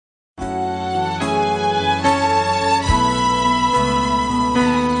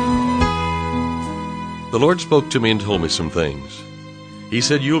Lord spoke to me and told me some things. He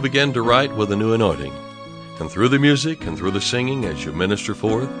said, you'll begin to write with a new anointing. And through the music and through the singing as you minister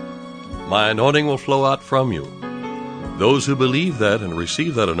forth, my anointing will flow out from you. Those who believe that and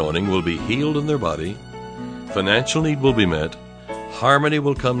receive that anointing will be healed in their body. Financial need will be met. Harmony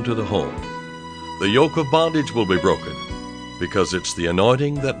will come to the home. The yoke of bondage will be broken, because it's the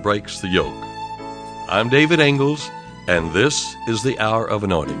anointing that breaks the yoke. I'm David Engels, and this is the Hour of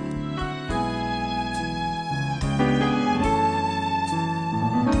Anointing.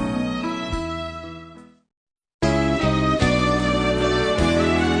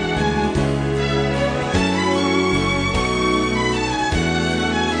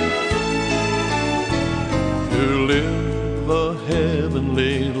 To live a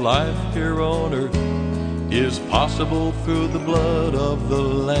heavenly life here on earth is possible through the blood of the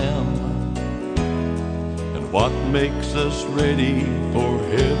Lamb. And what makes us ready for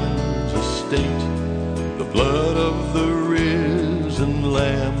heaven's estate? The blood of the risen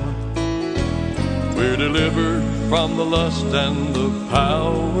Lamb. We're delivered from the lust and the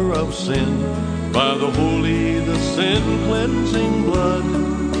power of sin by the holy, the sin-cleansing blood.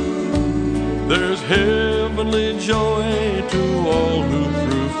 There's heavenly joy to all who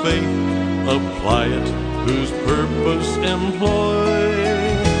through faith apply it, whose purpose employ.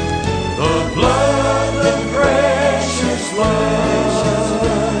 The blood, the precious blood,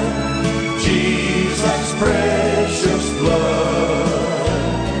 Jesus' precious blood.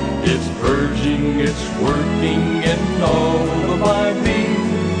 It's purging, it's working in all of my being.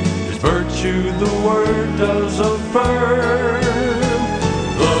 Its virtue the word does affirm.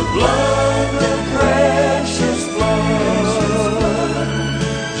 The blood, the precious blood,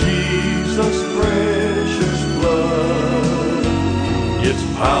 Jesus' precious blood. Its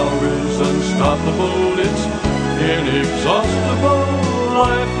power is unstoppable, it's inexhaustible,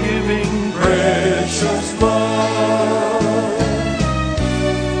 life-giving, precious blood.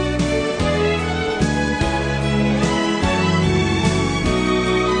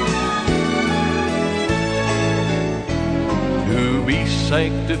 To be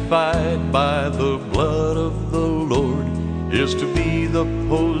sanctified by the blood of the Lord is to be the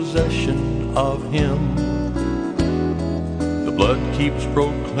possession of Him. The blood keeps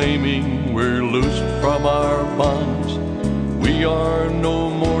proclaiming we're loosed from our bonds. We are no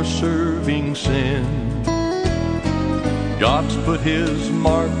more serving sin. God's put His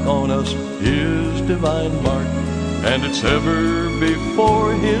mark on us, His divine mark, and it's ever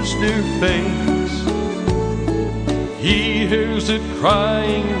before His dear face. He hears it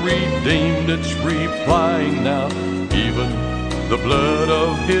crying, redeemed, it's replying now, even the blood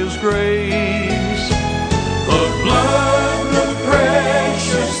of His grace. The blood, the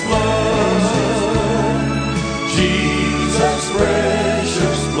precious blood, Jesus'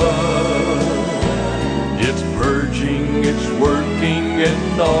 precious blood. It's purging, it's working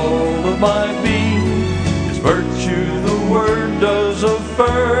in all of my being. Its virtue the word does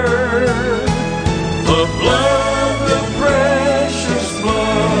affirm. The blood, the precious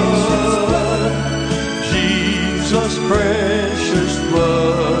blood, Jesus' precious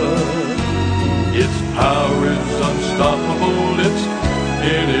blood. Its power is unstoppable, it's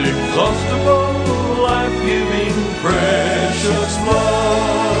inexhaustible, life-giving, precious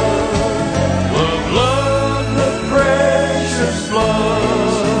blood. The blood, the precious blood,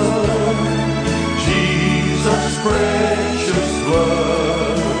 Jesus' precious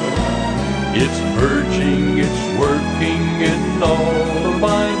blood. It's purging, it's working in all of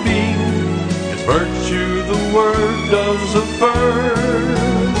my being. Its virtue the word does affirm.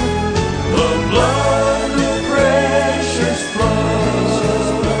 The blood, the precious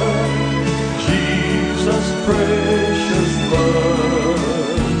blood, Jesus' precious blood.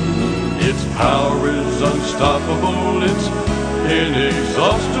 Its power is unstoppable, it's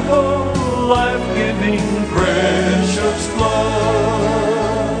inexhaustible, life-giving, precious blood.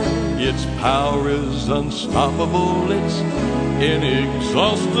 Its power is unstoppable, it's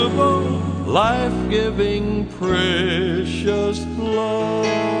inexhaustible, life-giving, precious blood.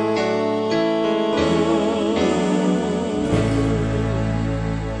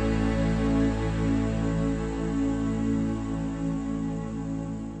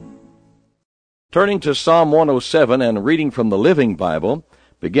 Turning to Psalm 107 and reading from the Living Bible,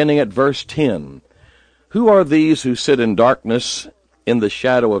 beginning at verse 10. Who are these who sit in darkness, in the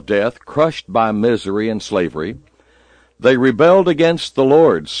shadow of death, crushed by misery and slavery? They rebelled against the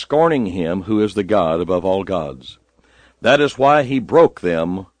Lord, scorning Him who is the God above all gods. That is why He broke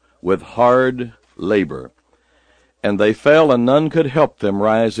them with hard labor. And they fell, and none could help them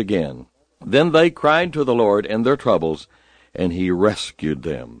rise again. Then they cried to the Lord in their troubles, and He rescued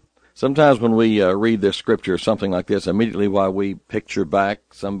them. Sometimes when we read this scripture or something like this, immediately why we picture back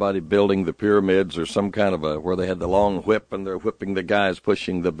somebody building the pyramids or some kind of where they had the long whip and they're whipping the guys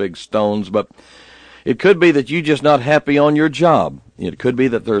pushing the big stones. But it could be that you're just not happy on your job. It could be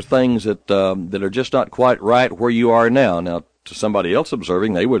that there are things that are just not quite right where you are now. Now, to somebody else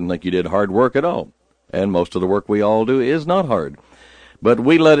observing, they wouldn't think you did hard work at all. And most of the work we all do is not hard. But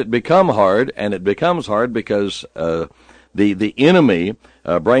we let it become hard, and it becomes hard because the enemy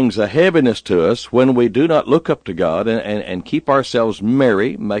brings a heaviness to us when we do not look up to God and keep ourselves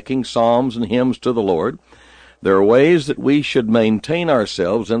merry, making psalms and hymns to the Lord. There are ways that we should maintain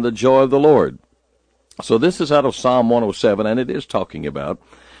ourselves in the joy of the Lord. So this is out of Psalm 107, and it is talking about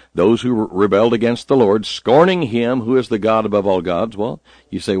those who rebelled against the Lord, scorning him who is the God above all gods. Well,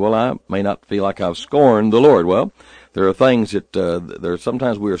 you say, well, I may not feel like I've scorned the Lord. Well, there are things that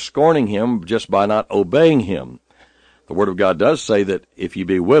sometimes we are scorning him just by not obeying him. The Word of God does say that if ye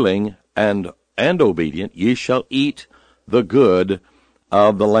be willing and obedient, ye shall eat the good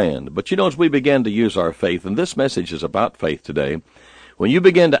of the land. But as we begin to use our faith, and this message is about faith today, when you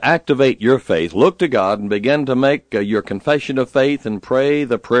begin to activate your faith, look to God and begin to make your confession of faith and pray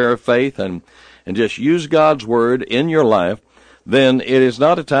the prayer of faith and just use God's Word in your life, then it is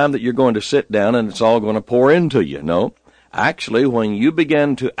not a time that you're going to sit down and it's all going to pour into you. No. Actually, when you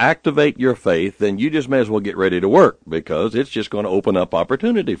begin to activate your faith, then you just may as well get ready to work because it's just going to open up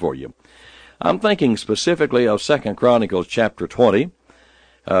opportunity for you. I'm thinking specifically of 2 Chronicles chapter 20.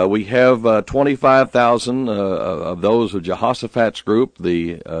 We have 25,000 of those of Jehoshaphat's group,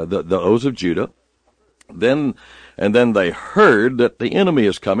 those of Judah. Then they heard that the enemy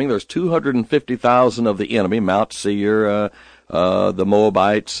is coming. There's 250,000 of the enemy, Mount Seir, the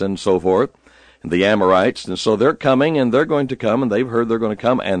Moabites, and so forth, and the Amorites. And so they're coming, and they're going to come, and they've heard they're going to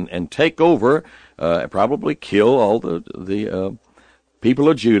come and take over, probably kill all the people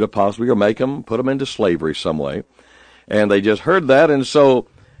of Judah, possibly, or put them into slavery some way. And they just heard that, and so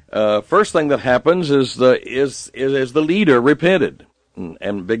first thing that happens is the leader repented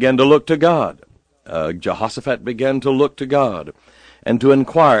and began to look to God. Jehoshaphat began to look to God and to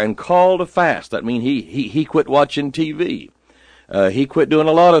inquire and call to fast. That means he quit watching TV. He quit doing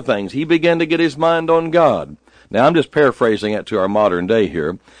a lot of things. He began to get his mind on God. Now, I'm just paraphrasing it to our modern day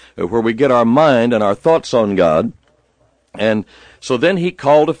here, where we get our mind and our thoughts on God. And so then he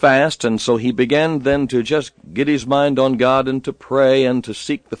called a fast, and so he began then to just get his mind on God and to pray and to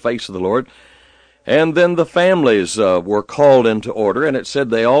seek the face of the Lord. And then the families were called into order, and it said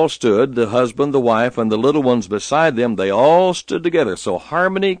they all stood, the husband, the wife, and the little ones beside them, they all stood together. So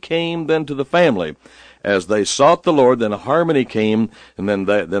harmony came then to the family. As they sought the Lord, then a harmony came, and then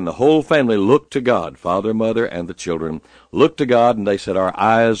the whole family looked to God, father, mother, and the children looked to God, and they said, our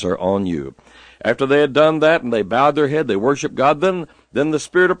eyes are on you. After they had done that, and they bowed their head, they worshiped God, then the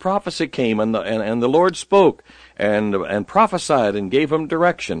spirit of prophecy came, and the Lord spoke, and prophesied, and gave them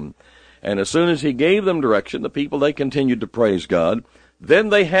direction. And as soon as he gave them direction, the people, they continued to praise God. Then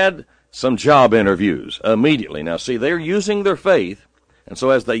they had some job interviews immediately. Now, see, they're using their faith, and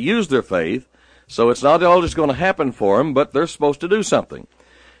so as they use their faith, so it's not all just going to happen for them, but they're supposed to do something.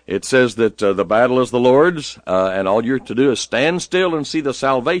 It says that the battle is the Lord's, and all you're to do is stand still and see the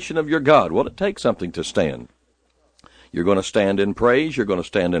salvation of your God. Well, it takes something to stand. You're going to stand in praise. You're going to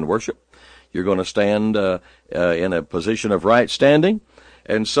stand in worship. You're going to stand in a position of right standing.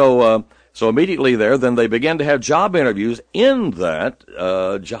 And so immediately then they began to have job interviews. In that,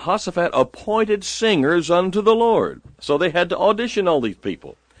 Jehoshaphat appointed singers unto the Lord. So they had to audition all these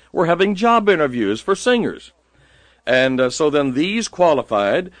people. We're having job interviews for singers. And so then these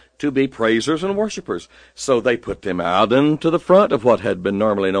qualified to be praisers and worshipers. So they put them out into the front of what had been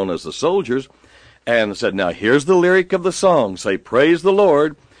normally known as the soldiers and said, now here's the lyric of the song. Say, praise the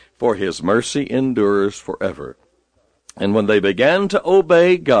Lord, for his mercy endures forever. And when they began to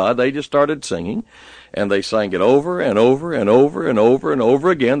obey God, they just started singing, and they sang it over and over and over and over and over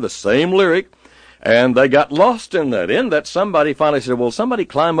again, the same lyric. And they got lost in that. In that, somebody finally said, well, somebody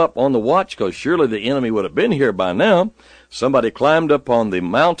climb up on the watch, because surely the enemy would have been here by now. Somebody climbed up on the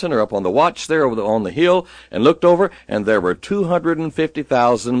mountain or up on the watch there on the hill and looked over, and there were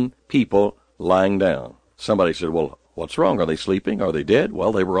 250,000 people lying down. Somebody said, well, what's wrong? Are they sleeping? Are they dead?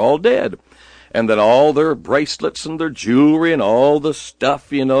 Well, they were all dead. And then all their bracelets and their jewelry and all the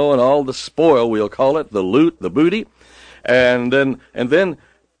stuff, and all the spoil, we'll call it, the loot, the booty. And then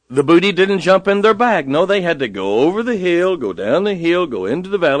the booty didn't jump in their bag. No, they had to go over the hill, go down the hill, go into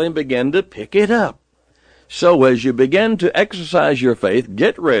the valley, and begin to pick it up. So as you begin to exercise your faith,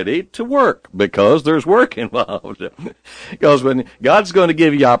 get ready to work, because there's work involved. Because when God's going to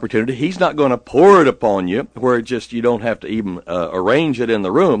give you opportunity, He's not going to pour it upon you where just you don't have to even arrange it in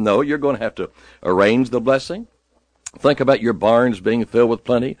the room. No, you're going to have to arrange the blessing. Think about your barns being filled with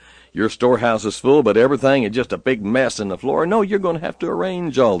plenty, your storehouse is full, but everything is just a big mess in the floor. No, you're going to have to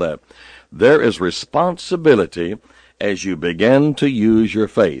arrange all that. There is responsibility as you begin to use your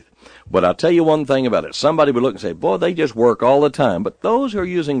faith. But I'll tell you one thing about it. Somebody would look and say, boy, they just work all the time. But those who are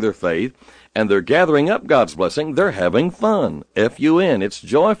using their faith and they're gathering up God's blessing, they're having fun. F-U-N. It's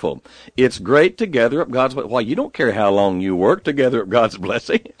joyful. It's great to gather up God's blessing. Why, you don't care how long you work to gather up God's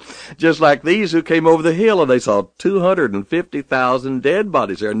blessing. Just like these who came over the hill and they saw 250,000 dead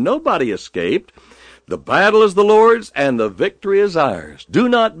bodies there. Nobody escaped. The battle is the Lord's and the victory is ours. Do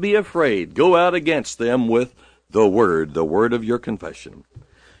not be afraid. Go out against them with the word of your confession.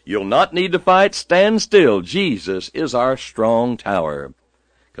 You'll not need to fight. Stand still. Jesus is our strong tower.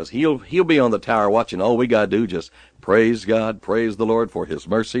 Because he'll be on the tower watching. All we got to do just praise God, praise the Lord, for His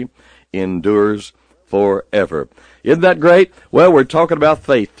mercy endures forever. Isn't that great? Well, we're talking about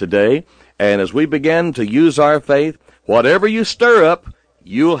faith today. And as we begin to use our faith, whatever you stir up,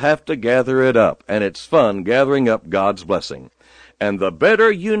 you'll have to gather it up. And it's fun gathering up God's blessing. And the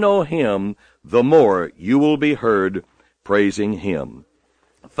better you know Him, the more you will be heard praising Him.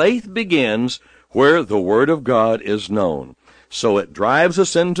 Faith begins where the Word of God is known. So it drives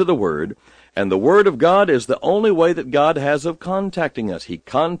us into the Word, and the Word of God is the only way that God has of contacting us. He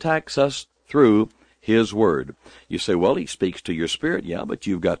contacts us through His Word. You say, well, He speaks to your spirit. Yeah, but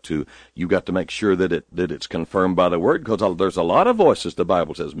you've got to make sure that it's confirmed by the Word, because there's a lot of voices, the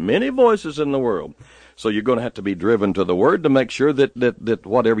Bible says, many voices in the world. So you're going to have to be driven to the Word to make sure that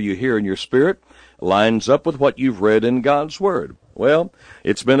whatever you hear in your spirit lines up with what you've read in God's Word. Well,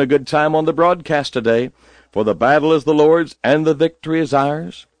 it's been a good time on the broadcast today. For the battle is the Lord's and the victory is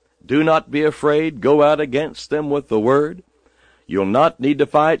ours. Do not be afraid. Go out against them with the word. You'll not need to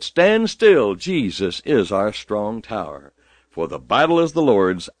fight. Stand still. Jesus is our strong tower. For the battle is the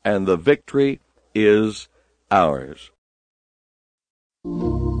Lord's and the victory is ours.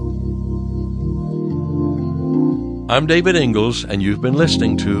 I'm David Ingalls, and you've been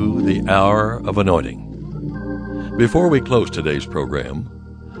listening to The Hour of Anointing. Before we close today's program,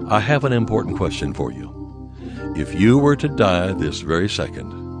 I have an important question for you. If you were to die this very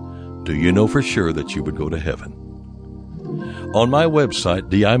second, do you know for sure that you would go to heaven? On my website,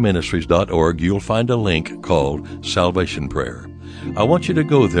 diministries.org, you'll find a link called Salvation Prayer. I want you to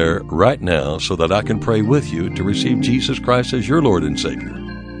go there right now so that I can pray with you to receive Jesus Christ as your Lord and Savior.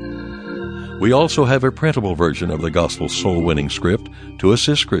 We also have a printable version of the Gospel Soul Winning Script to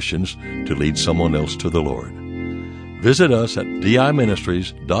assist Christians to lead someone else to the Lord. Visit us at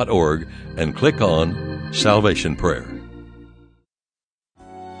diministries.org and click on Salvation Prayer.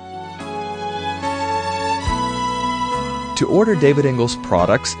 To order David Ingalls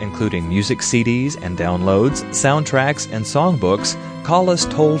products, including music CDs and downloads, soundtracks, and songbooks, call us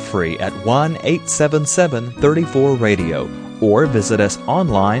toll-free at 1-877-34-RADIO or visit us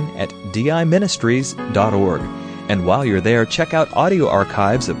online at diministries.org. And while you're there, check out audio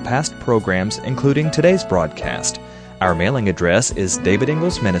archives of past programs, including today's broadcast. Our mailing address is David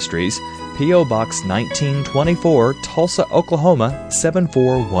Ingalls Ministries, P.O. Box 1924, Tulsa, Oklahoma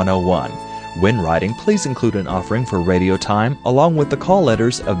 74101. When writing, please include an offering for radio time along with the call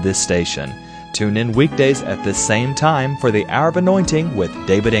letters of this station. Tune in weekdays at this same time for the Hour of Anointing with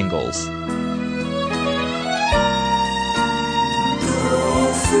David Ingalls.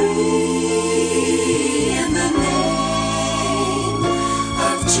 Go free in the name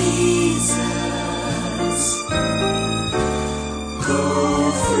of Jesus.